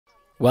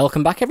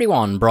Welcome back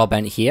everyone,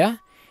 Broadbent here.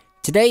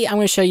 Today I'm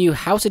going to show you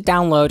how to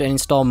download and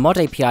install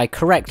ModAPI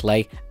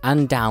correctly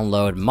and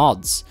download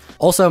mods.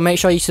 Also, make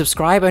sure you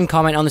subscribe and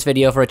comment on this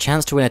video for a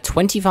chance to win a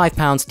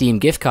 £25 Steam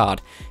gift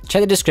card.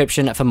 Check the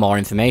description for more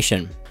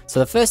information. So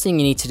the first thing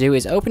you need to do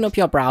is open up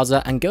your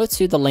browser and go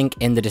to the link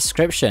in the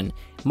description,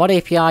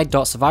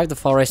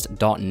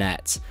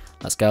 modapi.survivetheforest.net.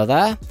 Let's go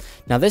there.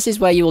 Now this is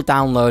where you will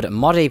download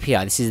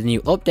ModAPI. This is the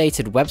new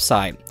updated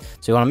website.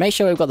 So you want to make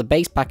sure we've got the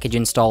base package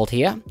installed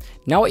here.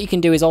 Now what you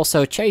can do is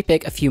also cherry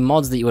pick a few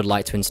mods that you would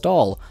like to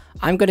install.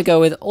 I'm going to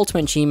go with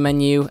Ultimate Achievement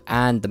Menu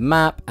and the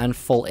map and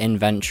full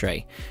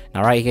inventory.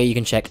 Now right here you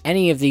can check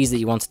any of these that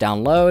you want to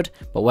download,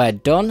 but we're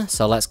done.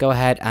 So let's go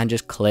ahead and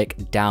just click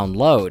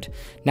download.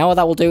 Now what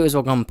that will do is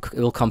it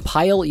will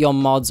compile your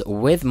mods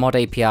with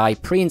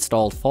ModAPI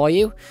pre-installed for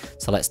you.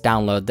 So let's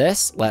download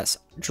this. Let's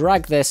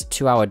drag this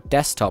to our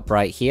desktop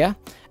right here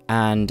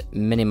and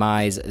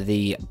minimize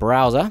the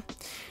browser.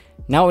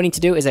 Now what we need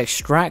to do is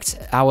extract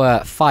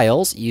our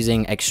files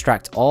using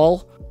extract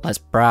all. Let's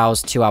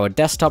browse to our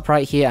desktop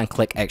right here and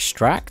click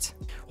extract.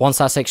 Once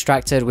that's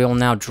extracted, we will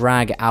now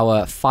drag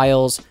our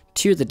files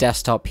to the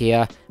desktop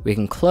here. We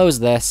can close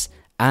this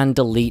and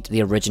delete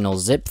the original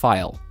zip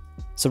file.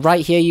 So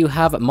right here you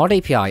have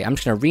ModAPI. I'm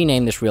just going to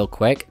rename this real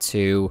quick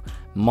to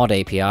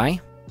ModAPI.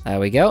 There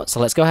we go.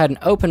 So let's go ahead and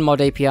open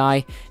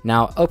ModAPI.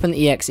 Now open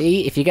the exe.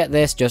 If you get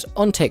this, just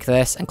untick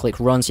this and click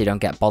run so you don't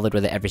get bothered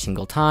with it every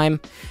single time.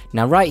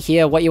 Now right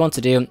here, what you want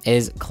to do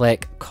is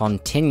click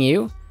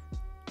continue.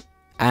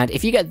 And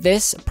if you get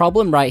this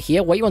problem right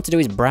here, what you want to do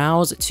is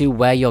browse to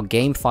where your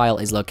game file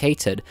is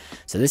located.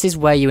 So this is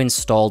where you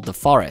installed the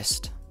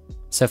forest.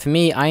 So for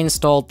me, I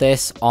installed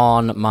this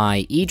on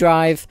my E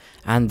drive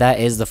and there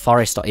is the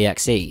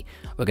forest.exe.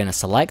 We're going to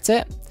select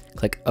it.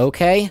 Click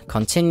OK,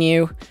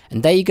 continue,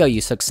 and there you go, you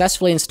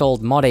successfully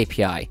installed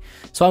ModAPI.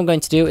 So what I'm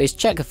going to do is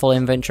check the full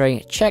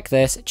inventory, check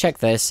this.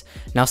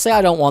 Now say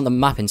I don't want the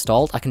map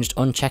installed, I can just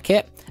uncheck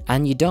it,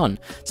 and you're done.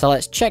 So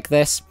let's check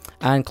this,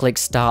 and click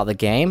start the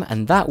game,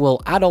 and that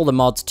will add all the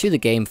mods to the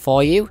game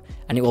for you,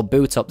 and it will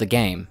boot up the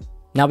game.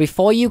 Now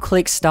before you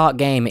click start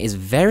game, it is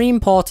very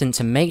important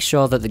to make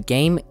sure that the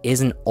game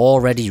isn't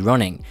already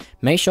running.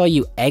 Make sure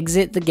you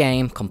exit the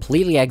game,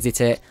 completely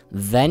exit it,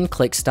 then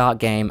click start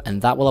game,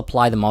 and that will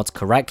apply the mods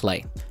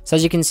correctly. So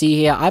as you can see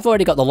here, I've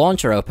already got the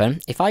launcher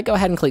open. If I go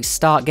ahead and click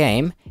start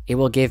game, it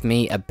will give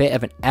me a bit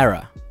of an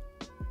error.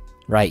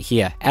 Right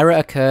here, error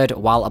occurred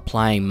while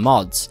applying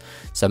mods.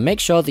 So make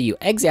sure that you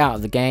exit out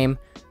of the game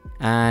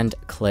and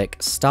click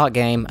start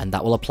game, and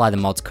that will apply the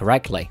mods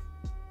correctly.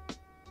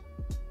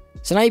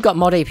 So now you've got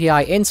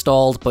ModAPI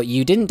installed, but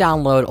you didn't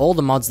download all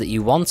the mods that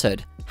you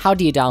wanted. How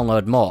do you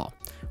download more?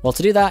 Well,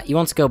 to do that, you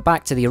want to go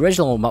back to the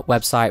original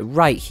website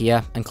right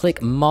here and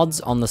click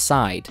mods on the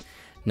side.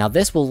 Now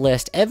this will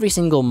list every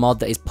single mod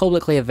that is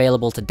publicly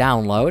available to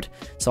download.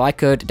 So I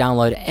could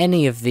download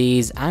any of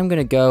these. I'm going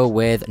to go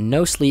with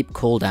No Sleep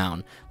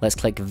Cooldown. Let's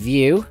click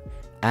view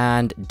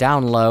and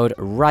download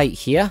right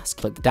here. Let's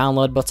click the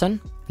download button,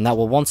 and that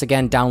will once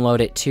again download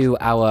it to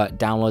our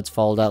downloads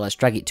folder. Let's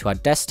drag it to our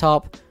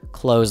desktop.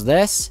 Close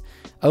this,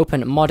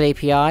 open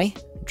ModAPI,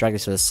 drag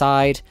this to the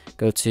side,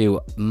 go to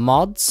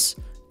mods,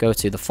 go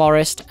to the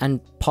forest,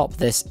 and pop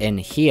this in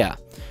here.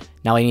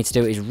 Now all you need to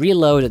do is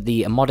reload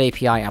the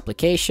ModAPI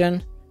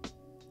application,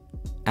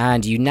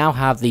 and you now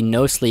have the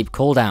no sleep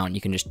cooldown.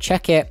 You can just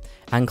check it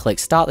and click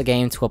start the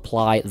game to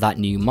apply that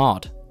new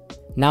mod.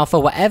 Now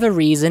for whatever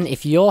reason,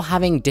 if you're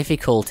having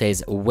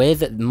difficulties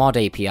with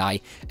ModAPI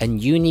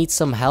and you need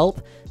some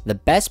help, the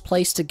best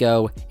place to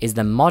go is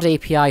the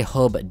ModAPI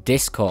Hub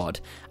Discord.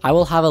 I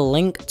will have a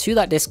link to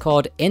that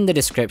Discord in the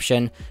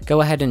description.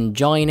 Go ahead and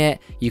join it.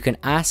 You can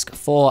ask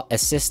for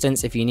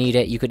assistance if you need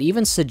it. You could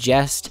even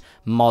suggest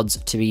mods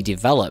to be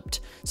developed.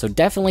 So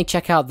definitely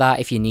check out that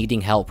if you're needing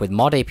help with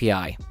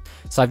ModAPI.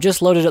 So I've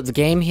just loaded up the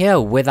game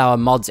here with our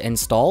mods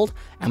installed.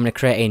 I'm going to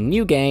create a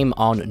new game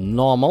on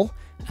normal,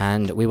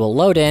 and we will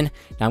load in.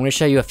 Now I'm going to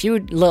show you a few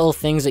little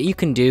things that you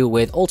can do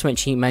with Ultimate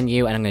Achievement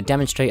Menu, and I'm going to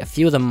demonstrate a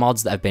few of the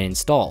mods that have been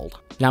installed.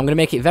 Now I'm going to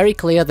make it very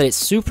clear that it's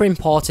super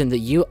important that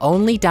you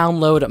only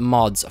download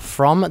mods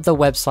from the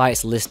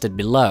websites listed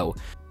below.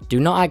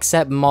 Do not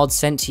accept mods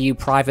sent to you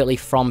privately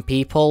from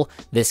people.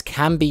 This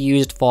can be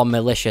used for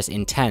malicious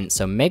intent,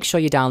 so make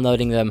sure you're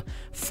downloading them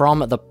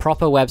from the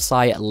proper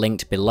website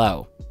linked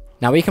below.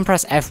 Now we can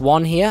press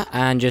F1 here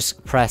and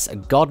just press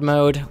God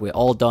mode. We're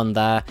all done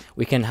there.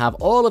 We can have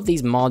all of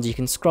these mods. You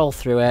can scroll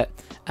through it.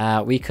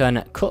 We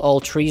can cut all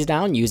trees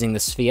down using the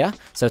sphere.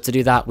 So to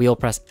do that, we'll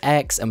press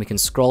X and we can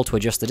scroll to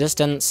adjust the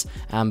distance,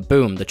 and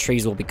boom, the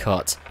trees will be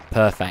cut.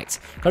 Perfect.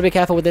 Gotta be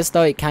careful with this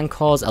though, it can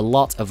cause a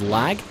lot of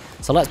lag.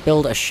 So let's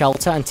build a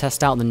shelter and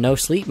test out the no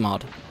sleep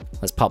mod.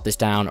 Let's pop this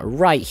down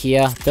right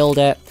here, build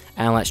it,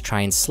 and let's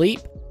try and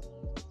sleep.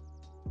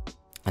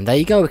 And there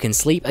you go, we can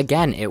sleep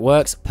again. It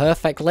works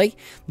perfectly.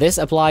 This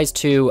applies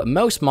to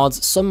most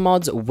mods. Some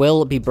mods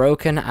will be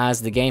broken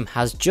as the game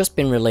has just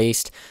been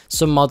released.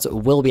 Some mods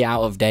will be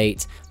out of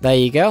date. There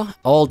you go,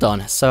 all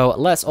done. So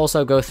let's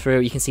also go through,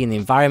 you can see in the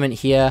environment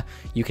here,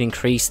 you can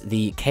increase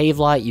the cave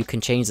light, you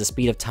can change the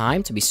speed of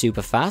time to be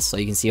super fast, so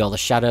you can see all the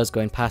shadows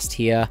going past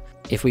here.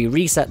 If we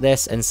reset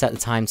this and set the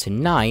time to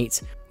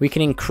night, we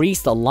can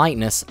increase the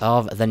lightness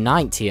of the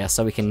night here,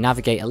 so we can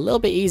navigate a little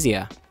bit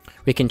easier.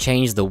 We can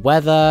change the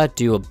weather,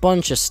 do a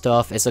bunch of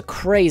stuff. It's a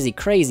crazy,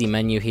 crazy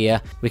menu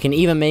here. We can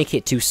even make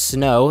it to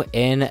snow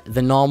in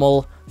the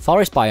normal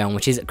forest biome,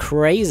 which is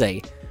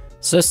crazy.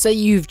 So say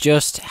you've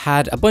just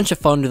had a bunch of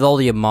fun with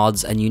all your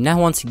mods and you now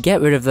want to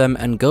get rid of them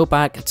and go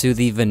back to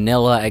the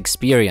vanilla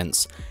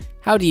experience.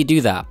 How do you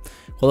do that?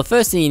 Well, the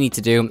first thing you need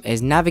to do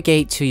is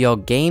navigate to your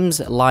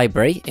games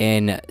library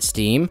in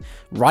Steam,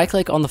 right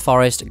click on the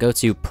forest, go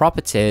to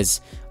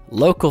Properties,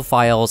 Local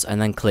Files,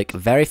 and then click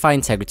Verify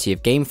Integrity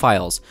of Game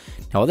Files.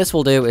 Now what this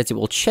will do is it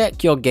will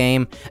check your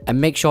game and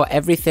make sure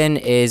everything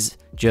is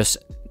just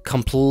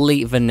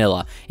complete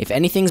vanilla. If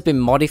anything's been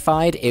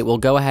modified, it will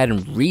go ahead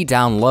and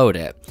re-download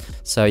it.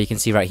 So you can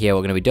see right here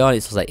what we're going to be doing.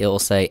 It will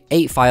say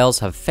 8 files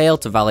have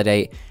failed to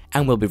validate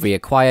and will be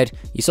reacquired.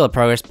 You saw the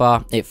progress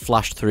bar, it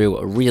flashed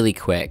through really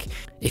quick.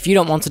 If you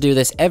don't want to do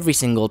this every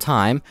single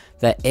time,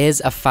 there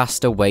is a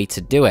faster way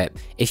to do it.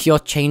 If you're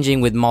changing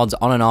with mods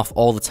on and off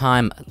all the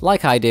time,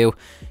 like I do,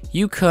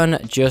 you can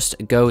just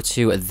go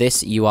to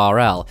this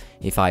URL.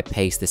 If I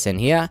paste this in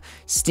here,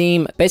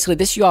 Steam, basically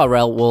this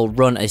URL will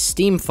run a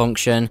Steam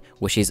function,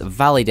 which is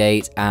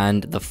validate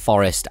and the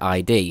forest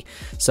ID.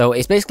 So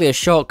it's basically a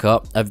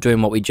shortcut of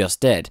doing what we just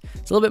did.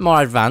 It's a little bit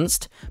more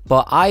advanced,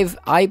 but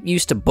I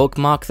used to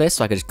bookmark this,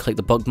 so I could just click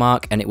the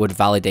bookmark and it would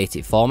validate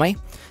it for me.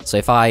 So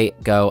if I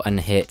go and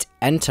hit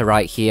enter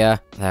right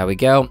here, there we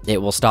go,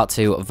 it will start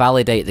to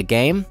validate the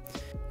game.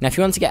 Now if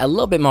you want to get a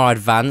little bit more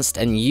advanced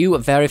and you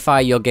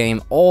verify your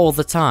game all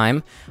the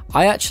time,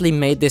 I actually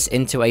made this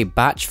into a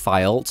batch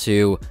file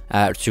to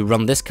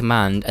run this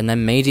command and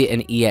then made it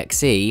an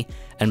exe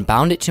and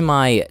bound it to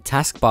my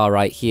taskbar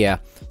right here.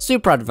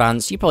 Super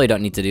advanced, you probably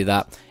don't need to do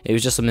that. It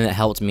was just something that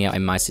helped me out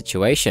in my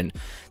situation.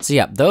 So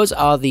yeah, those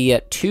are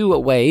the 2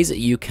 ways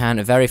you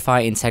can verify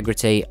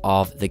integrity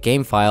of the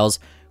game files,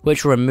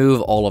 which will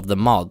remove all of the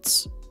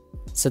mods.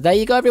 So there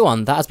you go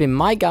everyone, that has been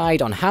my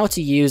guide on how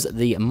to use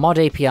the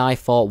ModAPI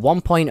for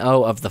 1.0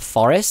 of the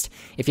Forest.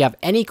 If you have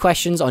any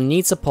questions or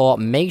need support,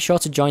 make sure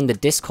to join the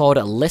Discord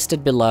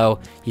listed below.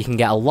 You can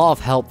get a lot of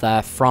help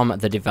there from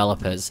the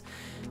developers.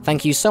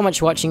 Thank you so much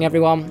for watching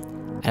everyone,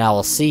 and I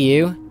will see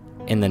you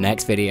in the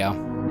next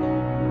video.